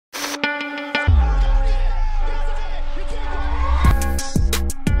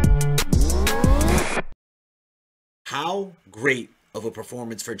how great of a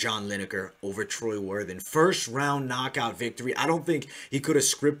performance for John Lineker over Troy Worthen. First round knockout victory. I don't think he could have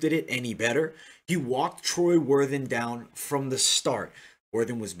scripted it any better. He walked Troy Worthen down from the start.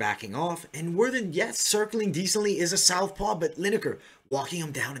 Worthen was backing off, and Worthen, yes, circling decently, is a southpaw, but Lineker walking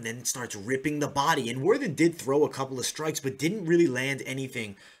him down and then starts ripping the body. And Worthen did throw a couple of strikes, but didn't really land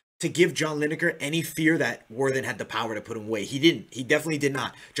anything to give John Lineker any fear that Worthen had the power to put him away. He didn't. He definitely did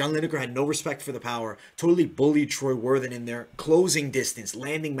not. John Lineker had no respect for the power, totally bullied Troy Worthen in there, closing distance,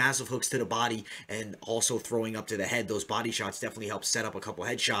 landing massive hooks to the body, and also throwing up to the head. Those body shots definitely helped set up a couple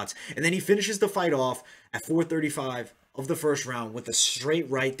headshots. And then he finishes the fight off at 4:35 of the first round with a straight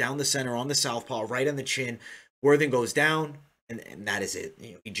right down the center on the southpaw, right on the chin. Worthen goes down, and that is it.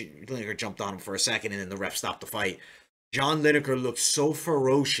 Lineker jumped on him for a second, and then the ref stopped the fight. John Lineker looked so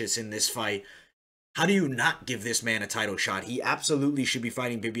ferocious in this fight. How do you not give this man a title shot? He absolutely should be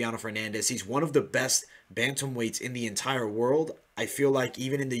fighting Bibiano Fernandes. He's one of the best bantamweights in the entire world. I feel like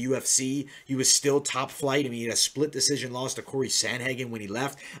even in the UFC, he was still top flight. I mean, he had a split decision loss to Corey Sandhagen when he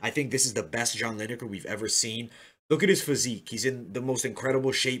left. I think this is the best John Lineker we've ever seen. Look at his physique. He's in the most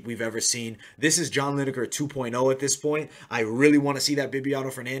incredible shape we've ever seen. This is John Lineker 2.0 at this point. I really want to see that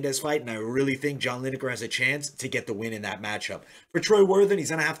Bibiano Fernandes fight, and I really think John Lineker has a chance to get the win in that matchup. For Troy Worthen, he's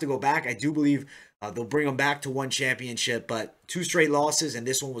going to have to go back. I do believe they'll bring him back to one championship, but 2 straight losses, and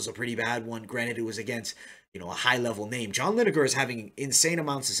this one was a pretty bad one. Granted, it was against, a high-level name. John Lineker is having insane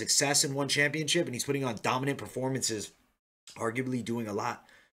amounts of success in one championship, and he's putting on dominant performances, arguably doing a lot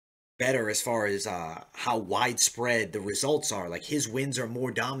better as far as how widespread the results are. Like, his wins are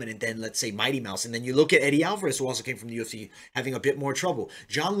more dominant than, let's say, Mighty Mouse. And then you look at Eddie Alvarez, who also came from the UFC, having a bit more trouble.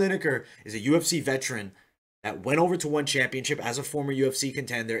 John Lineker is a UFC veteran that went over to one championship as a former UFC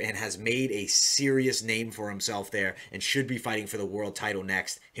contender and has made a serious name for himself there and should be fighting for the world title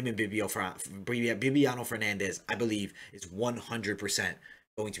next. Him and Bibiano Fernandes, I believe, is 100%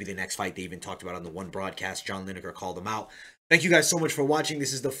 going to be the next fight. They even talked about on the one broadcast. John Lineker called him out. Thank you guys so much for watching.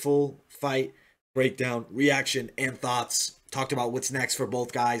 This is the full fight breakdown, reaction, and thoughts. Talked about what's next for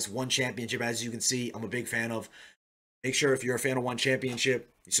both guys. One championship, as you can see, I'm a big fan of. Make sure if you're a fan of one championship,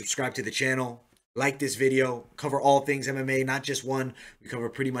 you subscribe to the channel. Like this video. Cover all things MMA, not just one. We cover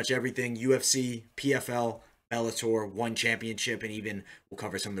pretty much everything. UFC, PFL, Bellator, one championship, and even we'll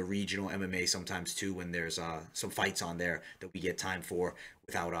cover some of the regional MMA sometimes too when there's some fights on there that we get time for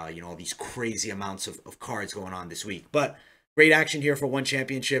without all these crazy amounts of cards going on this week. But great action here for one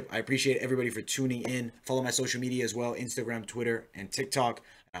championship. I appreciate everybody for tuning in. Follow my social media as well, Instagram, Twitter, and TikTok.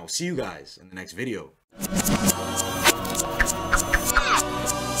 And I will see you guys in the next video.